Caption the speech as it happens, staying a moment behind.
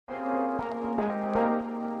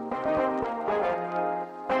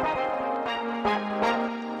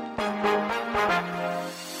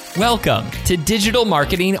Welcome to Digital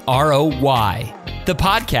Marketing ROI, the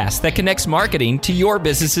podcast that connects marketing to your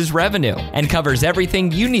business's revenue and covers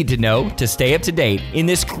everything you need to know to stay up to date in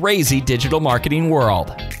this crazy digital marketing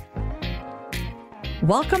world.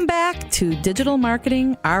 Welcome back to Digital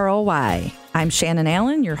Marketing ROI. I'm Shannon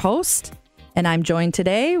Allen, your host, and I'm joined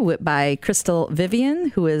today by Crystal Vivian,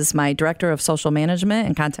 who is my Director of Social Management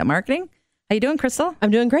and Content Marketing. How you doing, Crystal?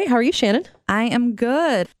 I'm doing great. How are you, Shannon? I am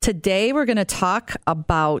good. Today, we're going to talk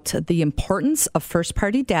about the importance of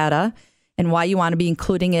first-party data and why you want to be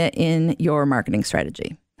including it in your marketing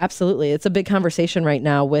strategy. Absolutely. It's a big conversation right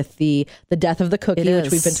now with the death of the cookie,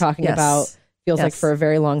 which we've been talking about, feels like for a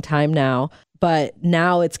very long time now. But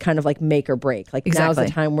now it's kind of like make or break. Like now's the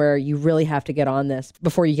time where you really have to get on this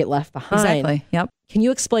before you get left behind. Exactly. Yep. Can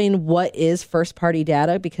you explain what is first-party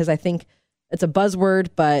data? Because I think it's a buzzword,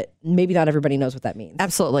 but maybe not everybody knows what that means.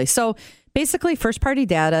 Absolutely. So basically, first-party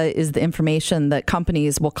data is the information that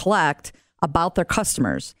companies will collect about their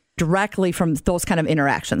customers directly from those kind of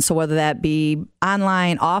interactions. So whether that be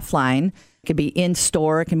online, offline, it could be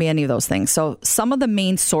in-store, it can be any of those things. So some of the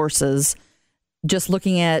main sources, just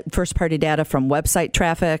looking at first-party data from website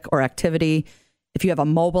traffic or activity, if you have a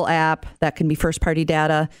mobile app, that can be first-party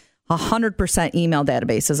data. 100% email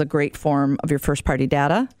database is a great form of your first-party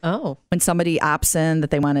data. Oh. When somebody opts in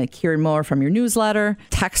that they want to hear more from your newsletter,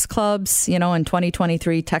 text clubs, in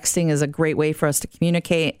 2023, texting is a great way for us to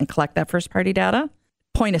communicate and collect that first-party data.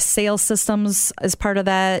 Point of sale systems is part of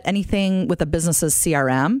that. Anything with a business's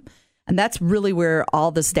CRM. And that's really where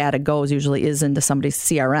all this data goes, usually is into somebody's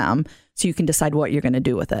CRM. So you can decide what you're going to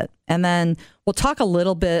do with it. And then we'll talk a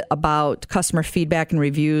little bit about customer feedback and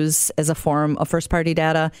reviews as a form of first-party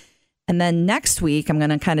data. And then next week, I'm going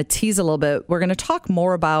to kind of tease a little bit. We're going to talk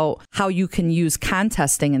more about how you can use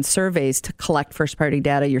contesting and surveys to collect first-party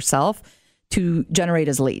data yourself to generate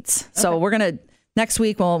as leads. Okay. So we're going to, next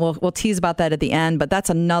week, we'll tease about that at the end, but that's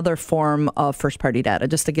another form of first-party data,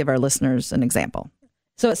 just to give our listeners an example.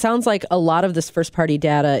 So it sounds like a lot of this first-party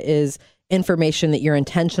data is information that you're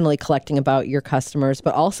intentionally collecting about your customers,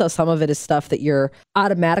 but also some of it is stuff that you're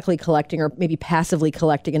automatically collecting or maybe passively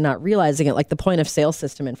collecting and not realizing it, like the point of sale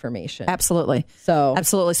system information. Absolutely.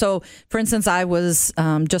 Absolutely. So for instance, I was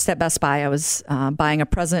just at Best Buy. I was buying a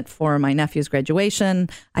present for my nephew's graduation.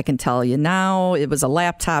 I can tell you now, it was a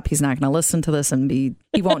laptop. He's not going to listen to this and he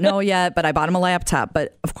won't know yet, but I bought him a laptop.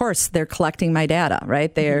 But of course, they're collecting my data,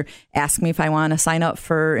 right? They're asking me if I want to sign up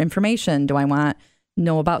for information. Do I want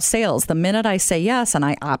know about sales? The minute I say yes and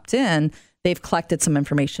I opt in, they've collected some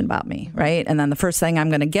information about me, right? And then the first thing I'm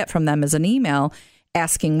going to get from them is an email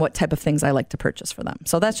asking what type of things I like to purchase for them.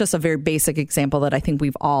 So that's just a very basic example that I think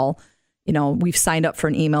we've all, we've signed up for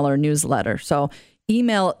an email or a newsletter. So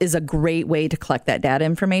email is a great way to collect that data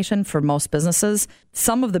information for most businesses.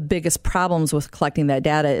 Some of the biggest problems with collecting that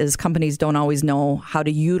data is companies don't always know how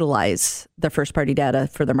to utilize their first-party data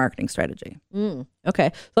for their marketing strategy.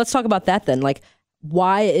 Okay. Let's talk about that then. Like,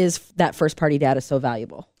 why is that first-party data so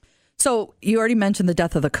valuable? So you already mentioned the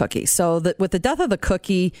death of the cookie. So with the death of the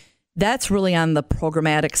cookie, that's really on the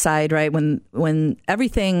programmatic side, right? When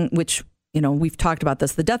everything, which, we've talked about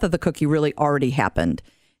this, the death of the cookie really already happened.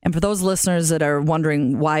 And for those listeners that are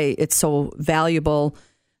wondering why it's so valuable,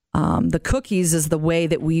 the cookies is the way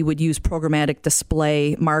that we would use programmatic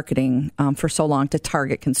display marketing for so long to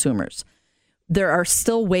target consumers. There are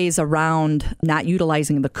still ways around not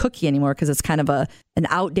utilizing the cookie anymore because it's kind of an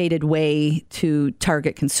outdated way to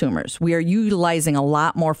target consumers. We are utilizing a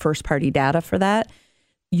lot more first-party data for that,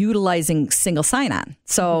 utilizing single sign-on.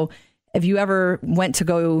 So if you ever went to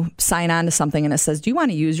go sign on to something and it says, do you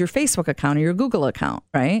want to use your Facebook account or your Google account,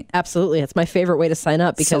 right? Absolutely. It's my favorite way to sign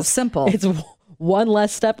up because so simple. It's one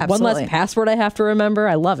less step, One less password I have to remember.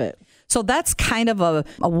 I love it. So that's kind of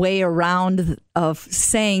a way around of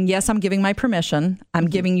saying, yes, I'm giving my permission. I'm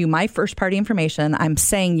giving you my first party information. I'm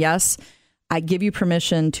saying, yes, I give you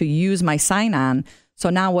permission to use my sign on. So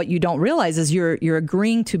now what you don't realize is you're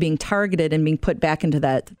agreeing to being targeted and being put back into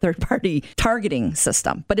that third party targeting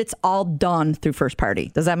system. But it's all done through first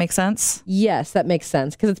party. Does that make sense? Yes, that makes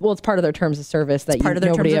sense. Because it's part of their terms of service that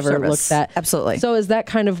nobody ever looks at. Absolutely. So is that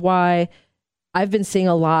kind of why I've been seeing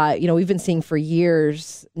a lot, we've been seeing for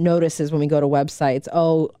years notices when we go to websites,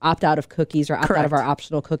 opt out of cookies or opt out of our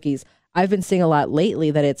optional cookies. I've been seeing a lot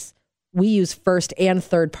lately that we use first and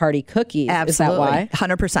third party cookies. Absolutely. Is that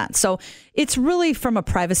why? 100%. So it's really from a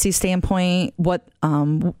privacy standpoint, what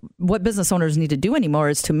business owners need to do anymore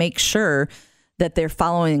is to make sure that they're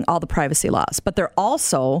following all the privacy laws, but they're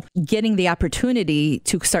also getting the opportunity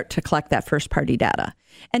to start to collect that first party data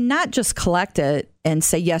and not just collect it and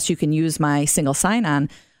say, yes, you can use my single sign on,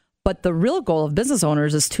 But the real goal of business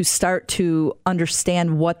owners is to start to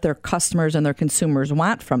understand what their customers and their consumers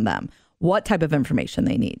want from them, what type of information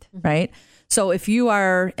they need, right? So if you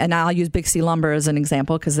are, and I'll use Big C Lumber as an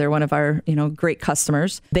example because they're one of our, great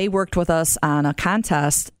customers. They worked with us on a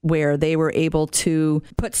contest where they were able to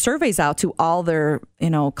put surveys out to all their,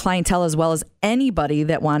 clientele as well as anybody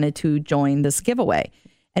that wanted to join this giveaway.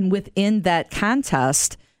 And within that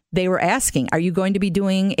contest, they were asking, are you going to be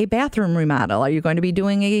doing a bathroom remodel? Are you going to be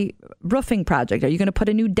doing a roofing project? Are you going to put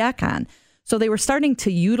a new deck on? So they were starting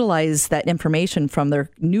to utilize that information from their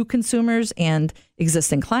new consumers and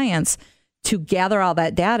existing clients to gather all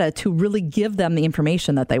that data to really give them the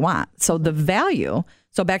information that they want. So the value,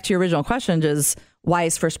 so back to your original question is, why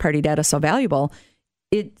is first-party data so valuable?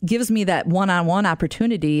 It gives me that one-on-one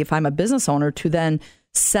opportunity if I'm a business owner to then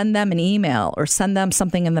send them an email or send them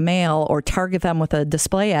something in the mail or target them with a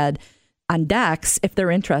display ad on decks if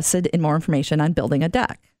they're interested in more information on building a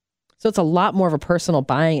deck. So it's a lot more of a personal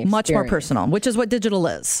buying experience. Much more personal, which is what digital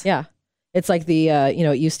is. Yeah. It's like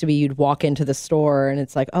it used to be you'd walk into the store and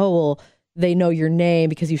it's like, oh, well, they know your name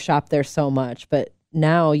because you shop there so much. But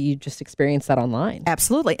now you just experience that online.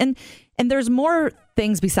 Absolutely. And there's more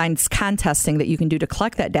things besides contesting that you can do to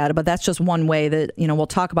collect that data, but that's just one way that, we'll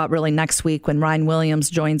talk about really next week when Ryan Williams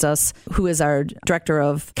joins us, who is our director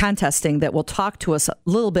of contesting, that will talk to us a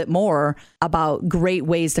little bit more about great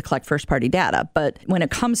ways to collect first-party data. But when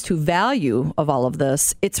it comes to value of all of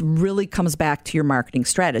this, it really comes back to your marketing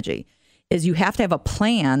strategy. Is you have to have a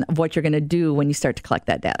plan of what you're going to do when you start to collect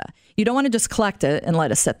that data. You don't want to just collect it and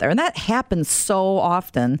let it sit there. And that happens so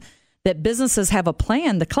often that businesses have a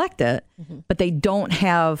plan to collect it, but they don't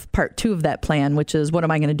have part two of that plan, which is what am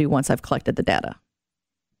I going to do once I've collected the data?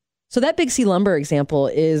 So that Big C Lumber example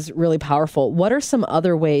is really powerful. What are some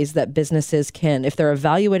other ways that businesses can, if they're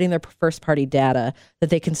evaluating their first-party data, that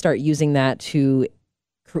they can start using that to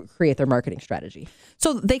create their marketing strategy?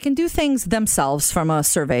 So they can do things themselves from a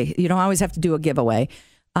survey. You don't always have to do a giveaway.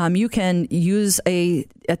 You can use a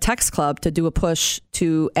text club to do a push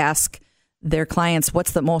to ask their clients,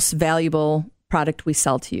 what's the most valuable product we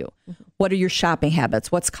sell to you? What are your shopping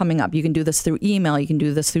habits? What's coming up? You can do this through email. You can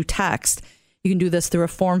do this through text. You can do this through a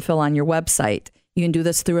form fill on your website. You can do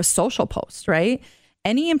this through a social post, right?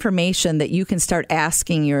 Any information that you can start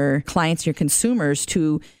asking your clients, your consumers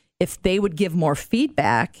to, if they would give more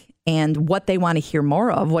feedback and what they want to hear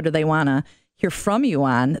more of, what do they want to hear from you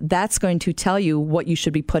on, that's going to tell you what you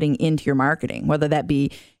should be putting into your marketing, whether that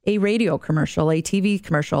be a radio commercial, a TV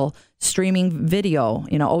commercial, streaming video,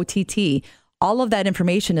 OTT. All of that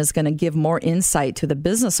information is going to give more insight to the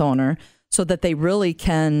business owner so that they really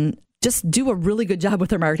can just do a really good job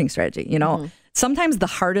with their marketing strategy. Sometimes the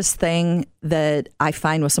hardest thing that I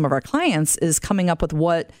find with some of our clients is coming up with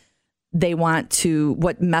what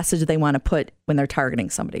message they want to put when they're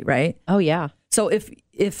targeting somebody, right? Oh, yeah. So if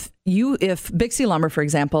Big C Lumber, for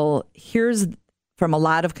example, hears from a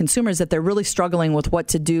lot of consumers that they're really struggling with what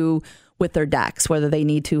to do with their decks, whether they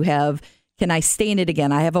need to have, can I stain it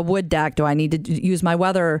again? I have a wood deck. Do I need to use my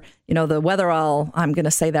weather? The weatherall, I'm going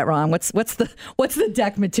to say that wrong. What's the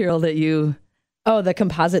deck material that you... Oh, the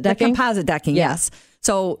composite decking? The composite decking, yes.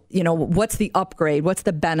 So, what's the upgrade? What's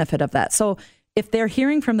the benefit of that? So if they're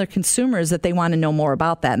hearing from their consumers that they want to know more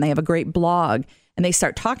about that and they have a great blog and they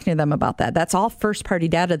start talking to them about that, that's all first-party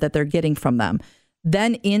data that they're getting from them.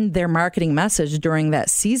 Then in their marketing message during that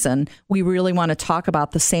season, we really want to talk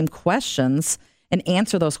about the same questions and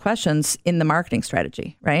answer those questions in the marketing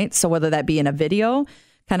strategy, right? So whether that be in a video,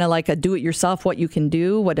 kind of like a do-it-yourself, what you can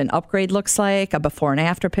do, what an upgrade looks like, a before and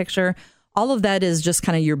after picture, all of that is just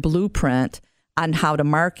kind of your blueprint on how to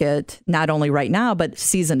market, not only right now, but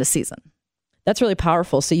season to season. That's really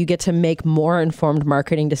powerful. So you get to make more informed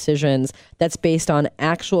marketing decisions that's based on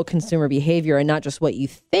actual consumer behavior and not just what you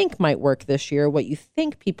think might work this year, what you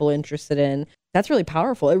think people are interested in. That's really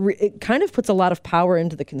powerful. It kind of puts a lot of power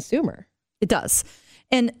into the consumer. It does.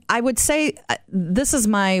 And I would say this is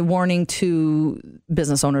my warning to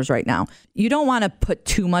business owners right now. You don't want to put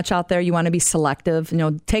too much out there. You want to be selective.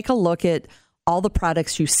 Take a look at all the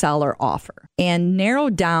products you sell or offer and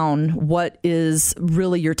narrow down what is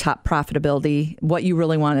really your top profitability, what you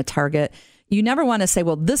really want to target. You never want to say,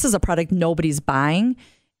 well, this is a product nobody's buying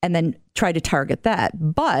and then try to target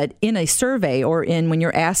that. But in a survey or when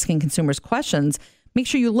you're asking consumers questions, make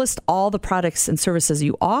sure you list all the products and services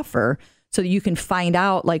you offer so that you can find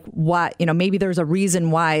out what, maybe there's a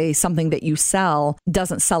reason why something that you sell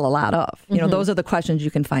doesn't sell a lot of. Those are the questions you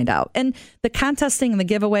can find out. And the contesting and the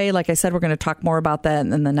giveaway, like I said, we're going to talk more about that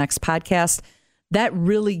in the next podcast. That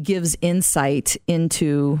really gives insight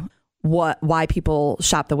into why people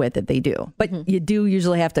shop the way that they do. But you do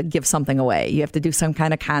usually have to give something away. You have to do some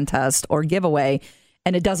kind of contest or giveaway.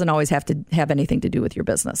 And it doesn't always have to have anything to do with your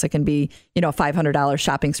business. It can be, a $500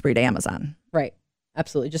 shopping spree to Amazon. Right.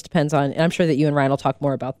 Absolutely. Just depends on, and I'm sure that you and Ryan will talk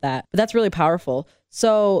more about that, but that's really powerful.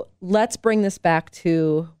 So let's bring this back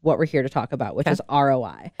to what we're here to talk about, which is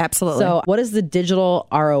ROI. Absolutely. So what is the digital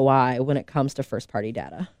ROI when it comes to first party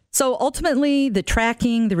data? So ultimately, the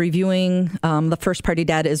tracking, the reviewing, the first party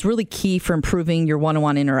data is really key for improving your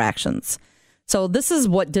one-on-one interactions. So this is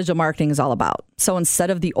what digital marketing is all about. So instead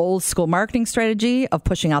of the old school marketing strategy of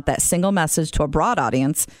pushing out that single message to a broad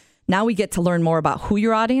audience, now we get to learn more about who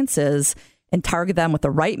your audience is and target them with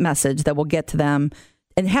the right message that will get to them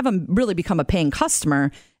and have them really become a paying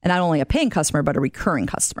customer, and not only a paying customer, but a recurring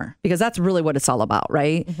customer, because that's really what it's all about,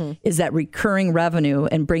 right? Is that recurring revenue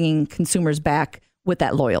and bringing consumers back with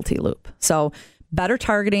that loyalty loop. So better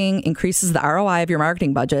targeting increases the ROI of your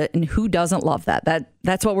marketing budget, and who doesn't love that?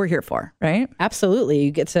 That's what we're here for, right? Absolutely.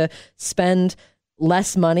 You get to spend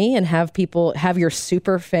less money and have your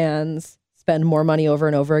super fans spend more money over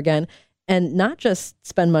and over again. And not just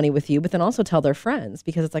spend money with you, but then also tell their friends,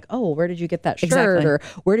 because it's like, oh, where did you get that shirt? Exactly. Or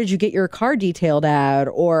where did you get your car detailed at?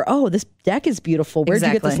 Or, oh, this deck is beautiful. Where did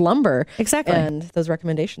you get this lumber? Exactly. And those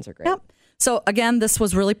recommendations are great. Yep. So again, this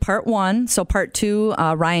was really part one. So part two,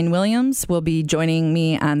 Ryan Williams will be joining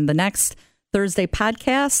me on the next Thursday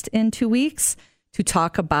podcast in 2 weeks to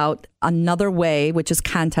talk about another way, which is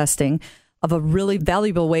contesting, of a really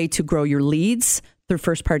valuable way to grow your leads through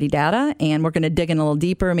first party data. And we're going to dig in a little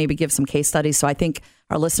deeper, maybe give some case studies. So I think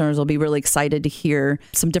our listeners will be really excited to hear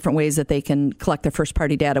some different ways that they can collect their first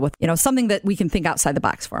party data with, something that we can think outside the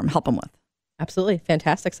box for them, help them with. Absolutely.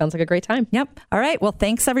 Fantastic. Sounds like a great time. Yep. All right. Well,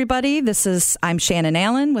 thanks everybody. I'm Shannon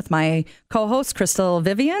Allen with my co-host, Crystal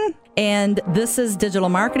Vivian, and this is Digital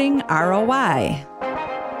Marketing ROI.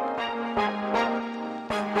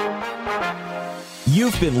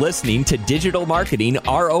 You've been listening to Digital Marketing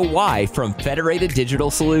ROI from Federated Digital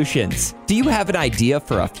Solutions. Do you have an idea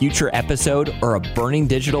for a future episode or a burning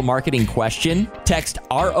digital marketing question? Text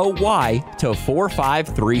ROI to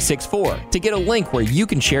 45364 to get a link where you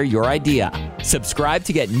can share your idea. Subscribe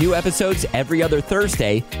to get new episodes every other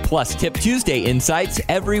Thursday, plus Tip Tuesday insights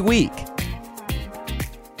every week.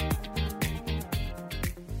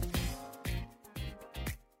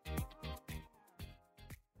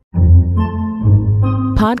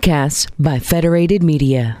 Podcasts by Federated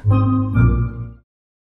Media.